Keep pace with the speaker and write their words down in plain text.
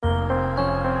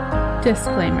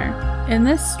Disclaimer. In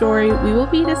this story, we will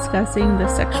be discussing the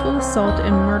sexual assault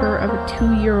and murder of a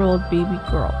 2-year-old baby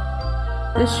girl.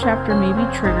 This chapter may be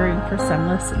triggering for some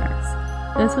listeners.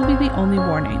 This will be the only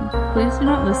warning. Please do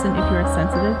not listen if you are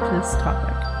sensitive to this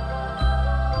topic.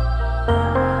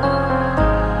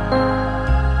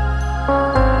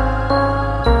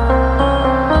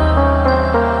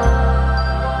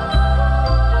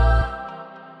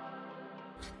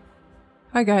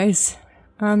 Hi guys.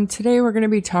 Today we're going to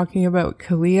be talking about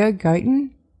Caliyah Guyton.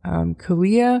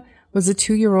 Caliyah was a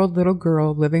 2-year-old little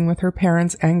girl living with her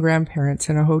parents and grandparents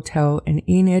in a hotel in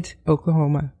Enid,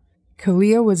 Oklahoma.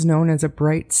 Caliyah was known as a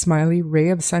bright, smiley ray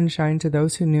of sunshine to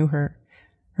those who knew her.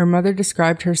 Her mother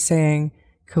described her saying,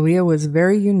 Caliyah was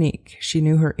very unique. She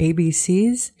knew her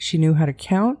ABCs, she knew how to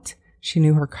count, she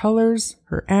knew her colors,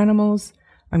 her animals.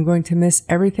 I'm going to miss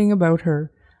everything about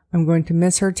her. I'm going to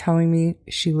miss her telling me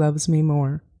she loves me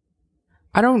more.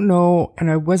 I don't know, and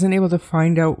I wasn't able to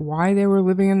find out why they were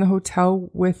living in the hotel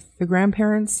with the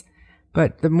grandparents,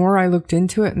 but the more I looked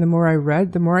into it and the more I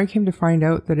read, the more I came to find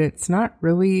out that it's not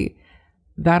really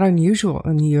that unusual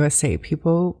in the USA.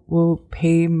 People will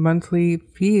pay monthly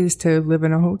fees to live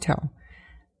in a hotel.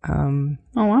 Oh,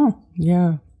 wow.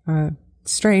 Yeah.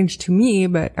 Strange to me,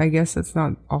 but I guess it's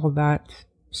not all that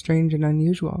strange and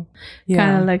unusual. Yeah.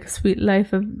 Kind of like Sweet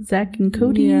Life of Zach and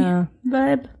Cody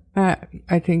vibe.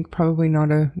 I think probably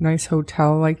not a nice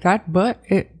hotel like that, but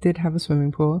it did have a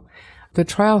swimming pool. The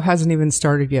trial hasn't even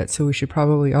started yet, so we should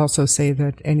probably also say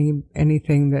that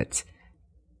anything that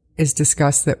is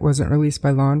discussed that wasn't released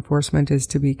by law enforcement is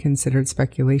to be considered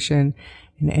speculation,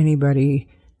 and anybody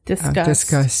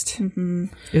discussed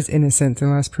is innocent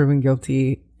unless proven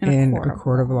guilty in a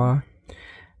court of law.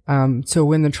 So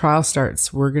when the trial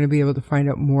starts, we're going to be able to find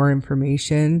out more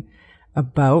information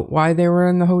about why they were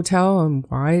in the hotel and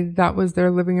why that was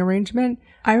their living arrangement.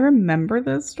 I remember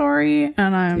this story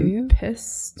and I'm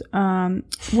pissed.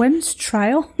 When's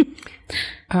trial?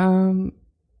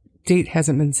 Date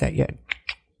hasn't been set yet.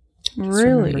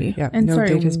 Really? Yeah, no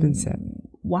date has been set.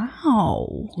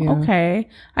 Wow. Yeah. Okay.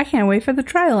 I can't wait for the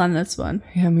trial on this one.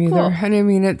 Yeah, me either. Cool. And I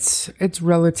mean, it's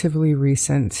relatively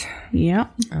recent. Yeah.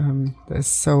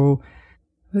 So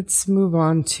let's move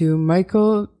on to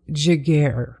Michael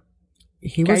Giguère.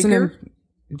 He was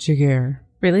Giguère.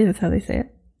 Really? That's how they say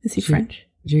it? Is he French?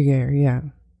 Giguère, yeah.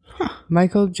 Huh.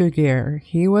 Michael Giguère.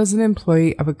 He was an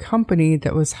employee of a company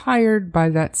that was hired by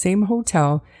that same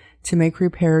hotel to make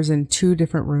repairs in 2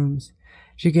 different rooms.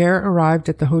 Giguère arrived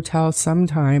at the hotel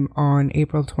sometime on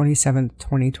April 27th,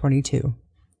 2022.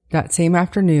 That same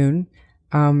afternoon,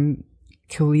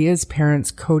 Caliyah's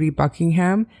parents, Cody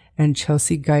Buckingham and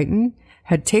Chelsea Guyton,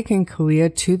 had taken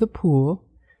Caliyah to the pool.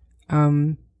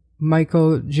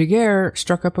 Michael Giguère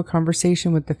struck up a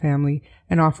conversation with the family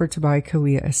and offered to buy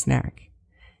Caliyah a snack.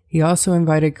 He also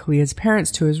invited Caliyah's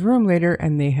parents to his room later,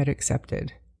 and they had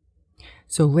accepted.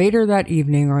 So later that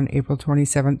evening on April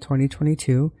 27,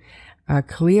 2022,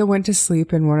 Caliyah went to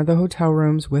sleep in one of the hotel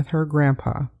rooms with her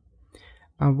grandpa.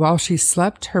 While she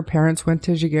slept, her parents went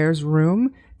to Giguère's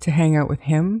room to hang out with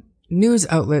him. News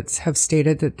outlets have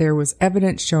stated that there was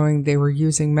evidence showing they were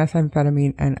using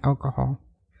methamphetamine and alcohol.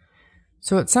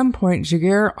 So at some point,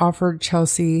 Giguère offered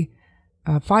Chelsea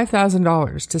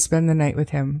 $5,000 to spend the night with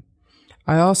him.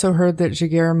 I also heard that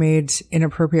Giguère made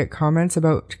inappropriate comments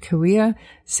about Caliyah,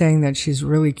 saying that she's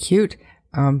really cute,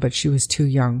 but she was too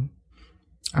young.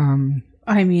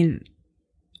 I mean,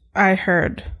 I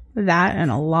heard that and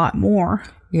a lot more.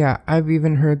 Yeah, I've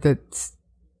even heard that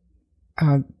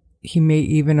he may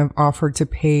even have offered to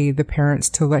pay the parents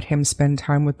to let him spend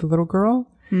time with the little girl.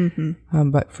 Mm-hmm.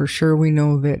 But for sure, we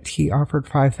know that he offered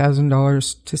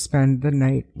 $5,000 to spend the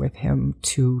night with him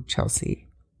to Chelsea.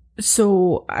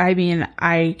 So, I mean,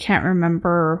 I can't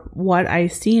remember what I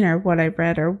seen or what I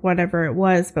read or whatever it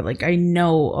was, but like I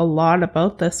know a lot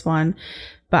about this one,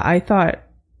 but I thought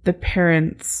the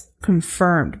parents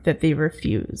confirmed that they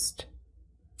refused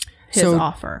his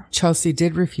offer. Chelsea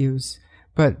did refuse,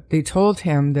 but they told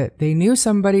him that they knew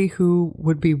somebody who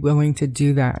would be willing to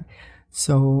do that.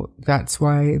 So that's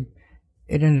why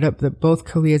it ended up that both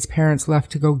Caliyah's parents left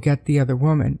to go get the other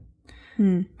woman.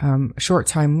 A short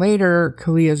time later,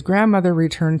 Caliyah's grandmother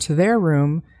returned to their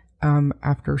room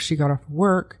after she got off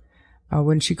work.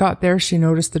 When she got there, she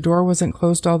noticed the door wasn't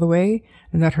closed all the way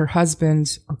and that her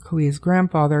husband, or Caliyah's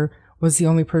grandfather, was the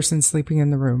only person sleeping in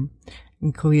the room,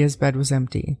 and Caliyah's bed was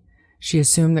empty. She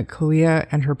assumed that Caliyah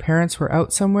and her parents were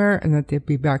out somewhere and that they'd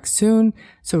be back soon,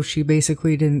 so she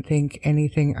basically didn't think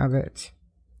anything of it.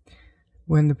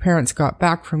 When the parents got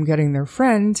back from getting their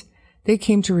friend, they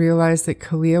came to realize that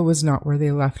Caliyah was not where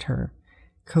they left her.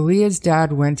 Caliyah's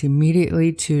dad went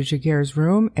immediately to Jagger's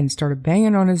room and started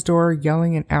banging on his door,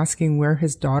 yelling and asking where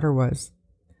his daughter was.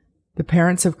 The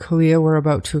parents of Caliyah were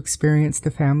about to experience the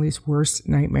family's worst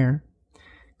nightmare.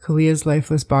 Caliyah's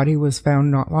lifeless body was found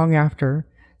not long after,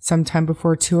 sometime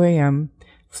before 2 a.m.,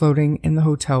 floating in the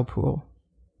hotel pool.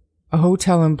 A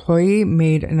hotel employee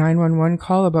made a 911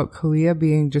 call about Caliyah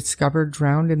being discovered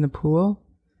drowned in the pool.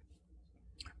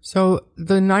 So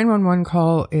the 911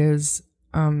 call is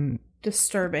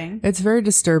disturbing. It's very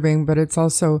disturbing, but it's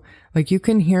also like you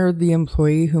can hear the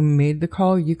employee who made the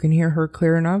call. You can hear her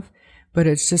clear enough, but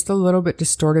it's just a little bit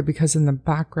distorted because in the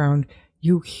background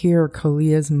you hear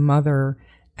Caliyah's mother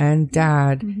and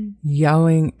dad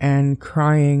yelling and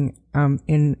crying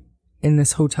in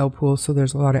this hotel pool. So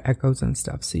there's a lot of echoes and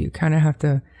stuff. So you kind of have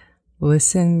to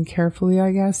listen carefully,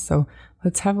 I guess. So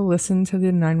let's have a listen to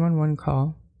the 911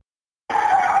 call.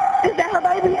 Is that her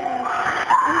baby?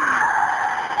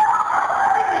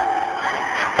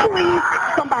 Please,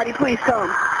 somebody please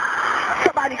come.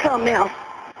 Somebody come now.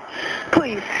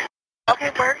 Please.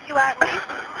 Okay, where are you at?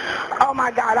 Oh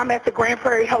my God, I'm at the Grand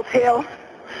Prairie Hotel.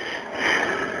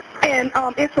 And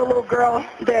it's a little girl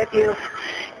that is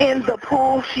in the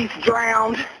pool. She's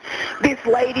drowned. This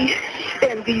lady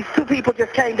and these two people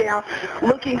just came down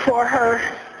looking for her.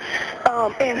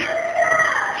 And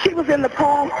she was in the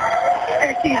pool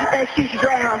and she's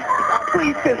drowned.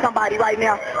 Please send somebody right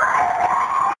now.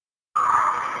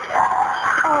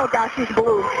 Oh God, she's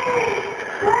blue.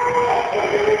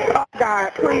 Oh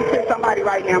God, please send somebody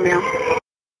right now, ma'am.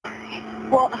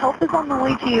 Well, help is on the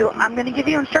way to you. I'm going to give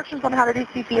you instructions on how to do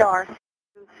CPR.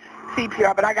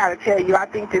 CPR, but I got to tell you, I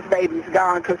think this baby's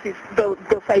gone because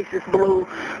the face is blue,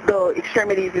 the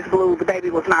extremities is blue, the baby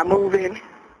was not moving.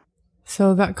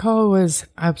 So that call was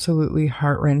absolutely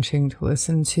heart-wrenching to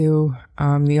listen to.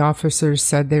 The officers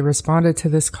said they responded to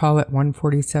this call at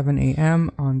 1:47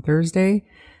 a.m. on Thursday.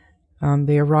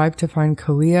 They arrived to find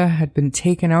Caliyah had been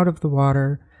taken out of the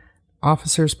water.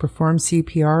 Officers performed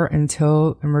CPR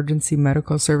until emergency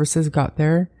medical services got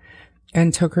there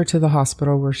and took her to the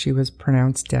hospital where she was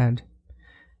pronounced dead.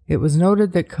 It was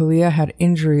noted that Caliyah had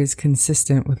injuries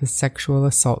consistent with a sexual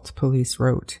assault, police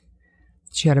wrote.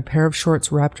 She had a pair of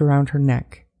shorts wrapped around her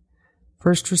neck.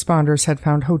 First responders had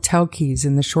found hotel keys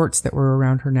in the shorts that were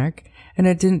around her neck, and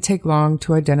it didn't take long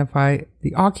to identify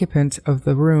the occupant of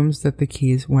the rooms that the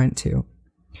keys went to.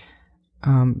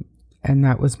 And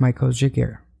that was Michael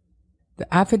Jagger.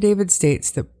 The affidavit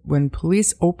states that when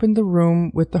police opened the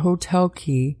room with the hotel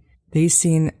key, they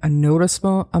seen a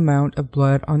noticeable amount of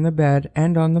blood on the bed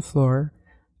and on the floor,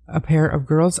 a pair of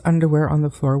girls' underwear on the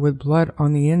floor with blood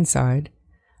on the inside,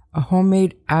 a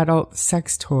homemade adult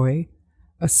sex toy,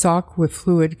 a sock with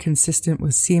fluid consistent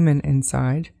with semen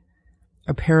inside,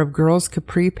 a pair of girls'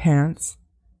 capri pants,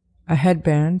 a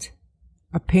headband,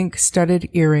 a pink studded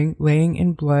earring laying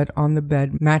in blood on the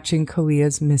bed matching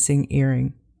Caliyah's missing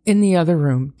earring. In the other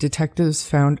room, detectives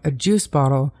found a juice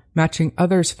bottle matching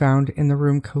others found in the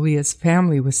room Caliyah's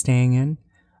family was staying in,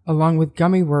 along with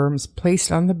gummy worms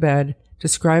placed on the bed,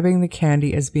 describing the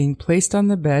candy as being placed on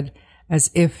the bed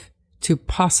as if to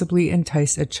possibly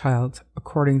entice a child,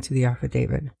 according to the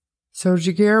affidavit. So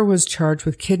Jagger was charged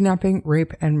with kidnapping,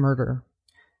 rape, and murder.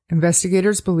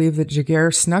 Investigators believe that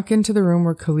Jagger snuck into the room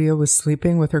where Caliyah was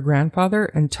sleeping with her grandfather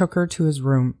and took her to his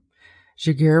room.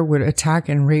 Jagger would attack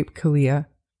and rape Caliyah.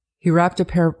 He wrapped a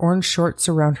pair of orange shorts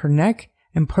around her neck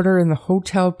and put her in the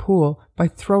hotel pool by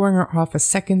throwing her off a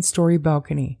second-story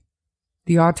balcony.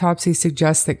 The autopsy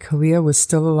suggests that Caliyah was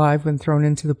still alive when thrown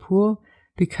into the pool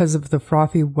because of the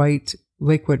frothy white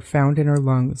liquid found in her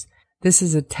lungs. This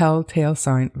is a telltale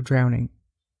sign of drowning.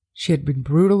 She had been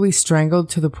brutally strangled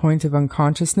to the point of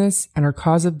unconsciousness, and her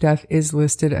cause of death is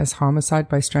listed as homicide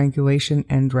by strangulation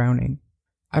and drowning.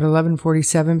 At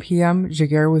 11:47 p.m.,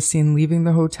 Jagger was seen leaving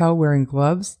the hotel wearing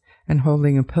gloves and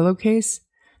holding a pillowcase.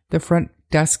 The front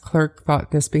desk clerk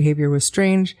thought this behavior was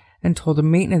strange and told a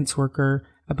maintenance worker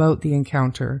about the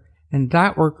encounter, and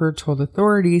that worker told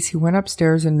authorities he went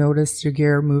upstairs and noticed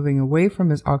Jagger moving away from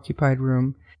his occupied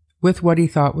room with what he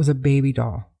thought was a baby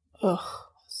doll. Ugh,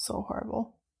 so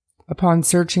horrible. Upon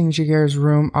searching Jagger's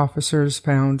room, officers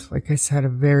found, like I said, a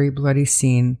very bloody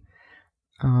scene.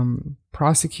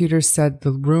 Prosecutors said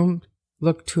the room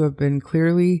looked to have been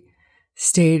clearly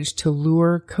staged to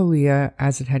lure Caliyah,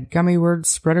 as it had gummy worms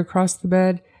spread across the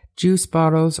bed, juice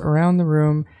bottles around the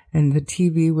room, and the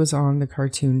TV was on the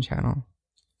cartoon channel.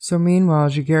 So meanwhile,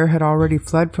 Jagger had already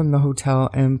fled from the hotel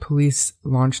and police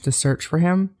launched a search for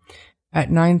him. At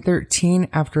 9:13,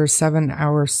 after a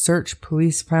 7-hour search,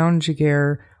 police found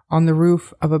Jagger on the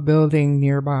roof of a building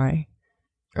nearby.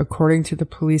 According to the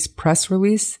police press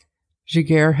release,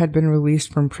 Giguère had been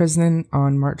released from prison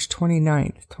on March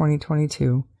 29th,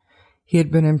 2022. He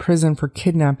had been in prison for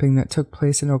kidnapping that took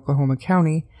place in Oklahoma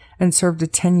County and served a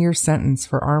 10-year sentence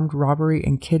for armed robbery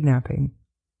and kidnapping.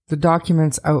 The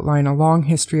documents outline a long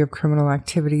history of criminal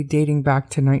activity dating back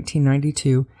to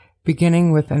 1992,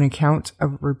 beginning with an account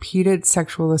of repeated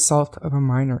sexual assault of a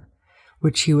minor,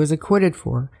 which he was acquitted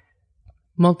for,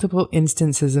 multiple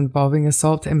instances involving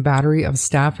assault and battery of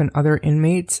staff and other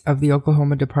inmates of the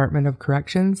Oklahoma Department of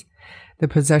Corrections, the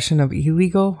possession of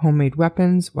illegal homemade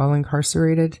weapons while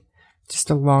incarcerated, just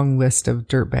a long list of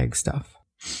dirtbag stuff.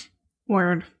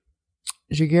 Word.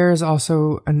 Giguère is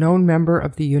also a known member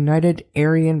of the United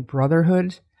Aryan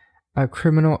Brotherhood, a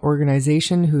criminal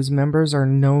organization whose members are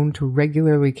known to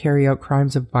regularly carry out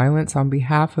crimes of violence on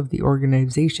behalf of the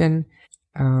organization.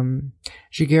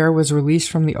 Giguère was released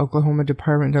from the Oklahoma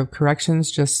Department of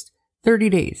Corrections just 30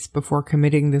 days before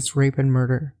committing this rape and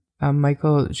murder.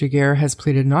 Michael Giguère has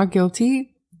pleaded not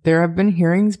guilty. There have been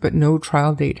hearings, but no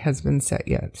trial date has been set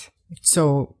yet.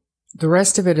 So the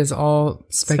rest of it is all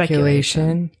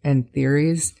speculation and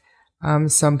theories.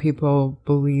 Some people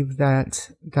believe that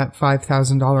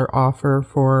 $5,000 offer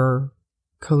for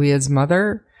Caliyah's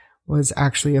mother was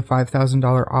actually a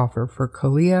 $5,000 offer for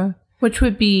Caliyah. Which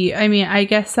would be, I mean, I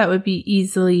guess that would be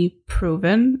easily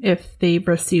proven if they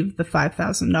received the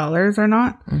 $5,000 or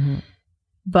not. Mm-hmm.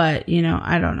 But, you know,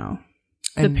 I don't know.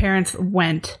 The parents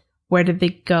went. Where did they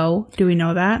go? Do we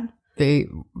know that? They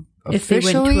if they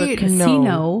went to a casino.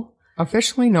 No.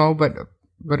 Officially, no, but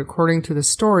according to the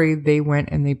story, they went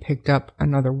and they picked up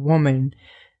another woman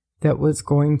that was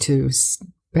going to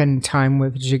spend time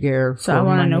with Giguère. So I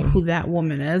want to know who that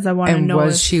woman is. I want to know. And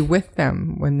was she with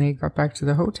them when they got back to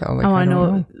the hotel? Like, I want to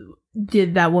know.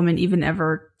 Did that woman even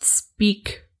ever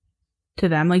speak to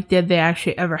them? Like, did they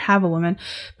actually ever have a woman?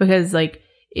 Because, like,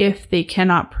 if they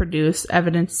cannot produce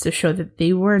evidence to show that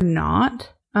they were not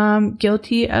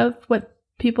guilty of what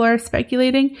people are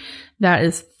speculating, that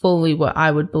is fully what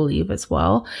I would believe as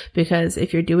well. Because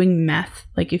if you're doing meth,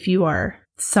 like if you are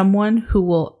someone who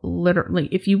will literally,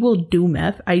 if you will do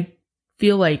meth, I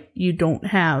feel like you don't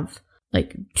have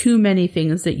like too many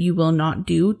things that you will not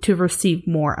do to receive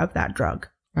more of that drug.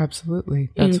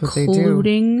 Absolutely. That's what they do.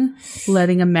 Including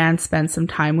letting a man spend some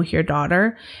time with your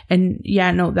daughter. And yeah,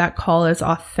 no, that call is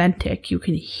authentic. You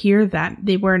can hear that.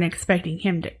 They weren't expecting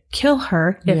him to kill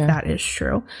her, if that is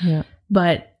true. Yeah.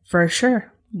 But for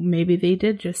sure, maybe they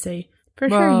did just say, for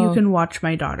sure, you can watch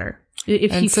my daughter.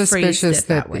 If he phrased it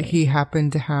that way. He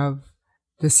happened to have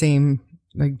the same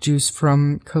like juice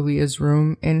from Caliyah's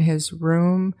room in his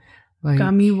room. Like,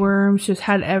 gummy worms, just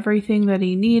had everything that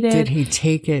he needed. Did he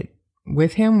take it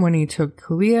with him when he took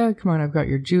Caliyah? Come on, I've got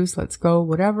your juice. Let's go.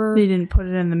 Whatever. They didn't put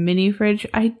it in the mini fridge.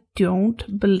 I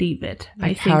don't believe it.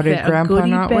 Like, I think how did Grandpa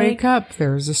not wake up?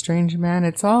 There was a strange man.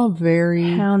 It's all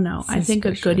very hell no. Suspicious. I think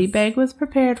a goodie bag was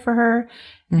prepared for her,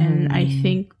 and I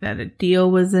think that a deal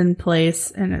was in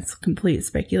place. And it's complete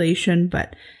speculation,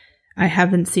 but I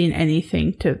haven't seen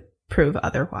anything to prove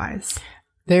otherwise.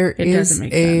 There is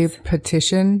a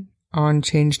petition on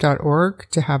change.org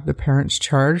to have the parents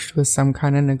charged with some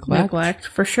kind of neglect.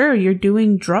 For sure. You're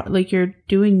doing you're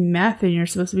doing meth and you're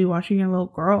supposed to be watching your little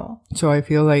girl. So I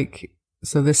feel like,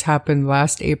 so this happened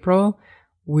last April.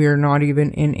 We're not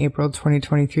even in April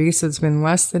 2023. So it's been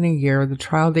less than a year. The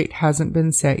trial date hasn't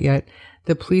been set yet.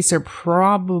 The police are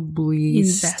probably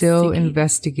still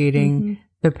investigating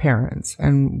the parents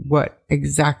and what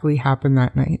exactly happened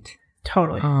that night.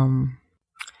 Totally.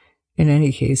 In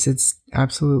any case, it's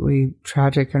absolutely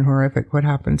tragic and horrific what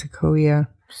happened to Caliyah.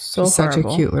 So She's such a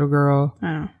cute little girl.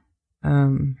 I know.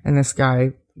 And this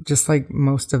guy, just like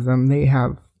most of them, they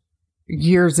have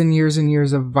years and years and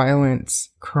years of violence,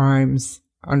 crimes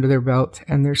under their belt,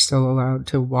 and they're still allowed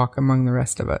to walk among the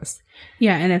rest of us.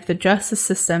 Yeah, and if the justice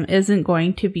system isn't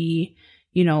going to be,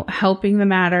 you know, helping the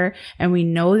matter, and we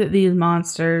know that these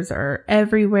monsters are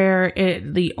everywhere,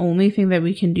 the only thing that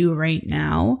we can do right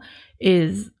now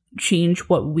is change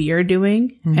what we are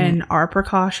doing and our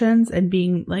precautions, and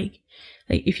being like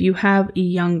if you have a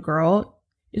young girl,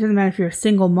 it doesn't matter if you're a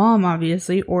single mom,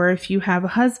 obviously, or if you have a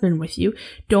husband with you,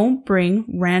 don't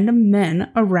bring random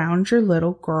men around your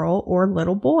little girl or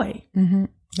little boy.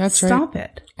 That's right. Stop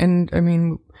it. And I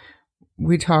mean,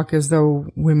 we talk as though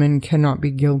women cannot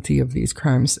be guilty of these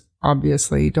crimes.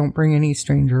 Obviously, don't bring any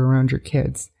stranger around your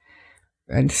kids.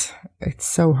 And it's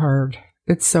so hard.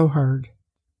 It's so hard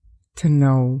to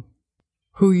know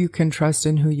who you can trust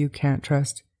and who you can't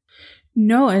trust.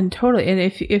 No, and totally. And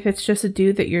if it's just a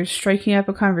dude that you're striking up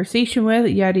a conversation with,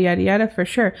 yada, yada, yada, for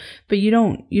sure. But you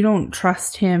don't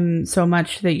trust him so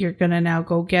much that you're going to now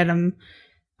go get him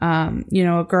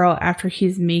a girl after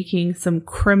he's making some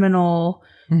criminal,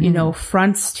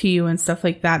 fronts to you and stuff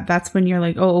like that. That's when you're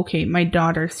like, oh, okay, my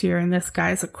daughter's here and this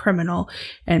guy's a criminal.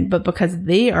 But because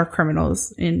they are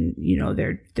criminals in,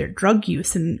 their drug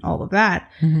use and all of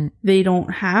that, they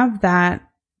don't have that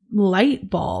light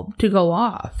bulb to go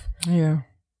off. Yeah.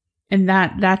 And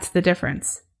that's the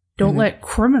difference. Don't let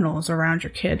criminals around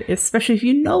your kid, especially if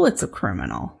you know it's a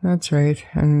criminal. That's right.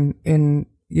 And in,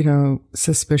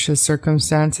 suspicious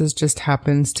circumstances, just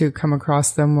happens to come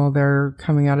across them while they're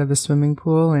coming out of the swimming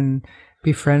pool and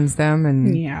befriends them.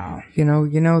 And,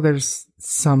 there's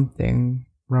something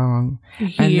wrong.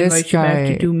 He invites you back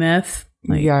to do meth.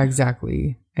 Yeah,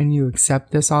 exactly. And you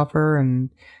accept this offer, and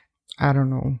I don't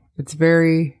know. It's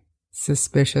very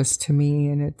suspicious to me,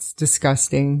 and it's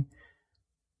disgusting.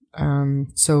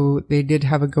 So they did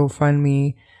have a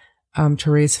GoFundMe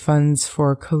to raise funds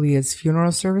for Caliyah's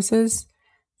funeral services.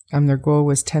 Their goal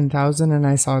was $10,000, and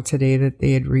I saw today that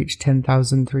they had reached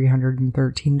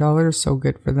 $10,313. So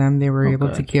good for them. They were able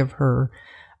to give her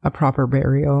a proper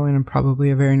burial and probably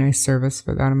a very nice service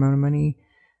for that amount of money.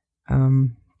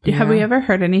 Have we ever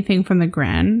heard anything from the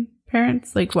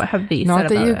grandparents? Like, what have they said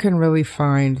about it? Not that you can really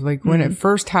find. Like, when it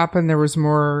first happened, there was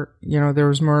more, there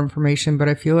was more information, but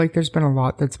I feel like there's been a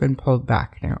lot that's been pulled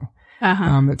back now.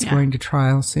 It's going to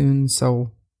trial soon,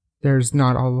 so there's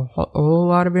not a whole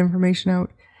lot of information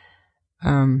out.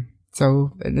 And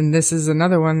this is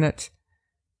another one that,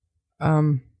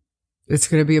 it's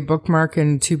going to be a bookmark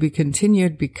and to be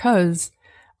continued, because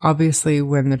obviously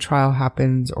when the trial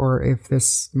happens, or if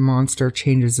this monster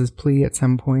changes his plea at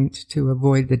some point to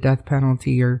avoid the death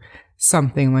penalty or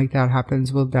something like that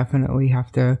happens, we'll definitely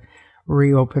have to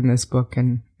reopen this book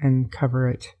and cover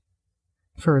it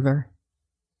further.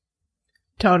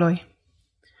 Totally.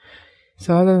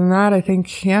 So other than that, I think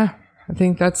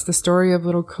that's the story of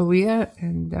little Caliyah,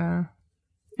 and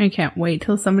I can't wait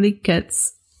till somebody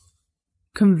gets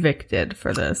convicted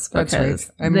for this. That's right.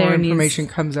 And more information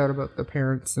comes out about the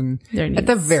parents, and at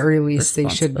the very least, they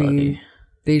should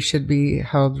be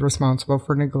held responsible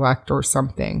for neglect or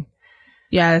something.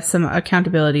 Yeah, some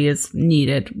accountability is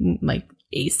needed, like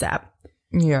ASAP.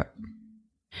 Yeah.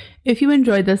 If you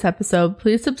enjoyed this episode,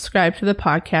 please subscribe to the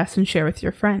podcast and share with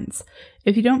your friends.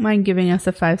 If you don't mind giving us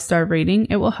a 5-star rating,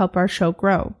 it will help our show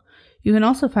grow. You can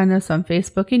also find us on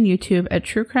Facebook and YouTube at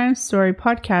True Crime Story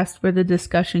Podcast, where the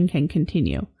discussion can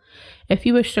continue. If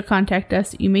you wish to contact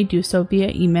us, you may do so via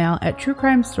email at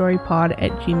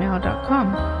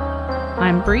truecrimestorypod@gmail.com.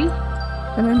 I'm Bree.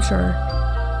 And I'm Char.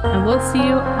 And we'll see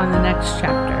you on the next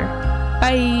chapter.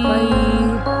 Bye!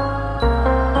 Bye!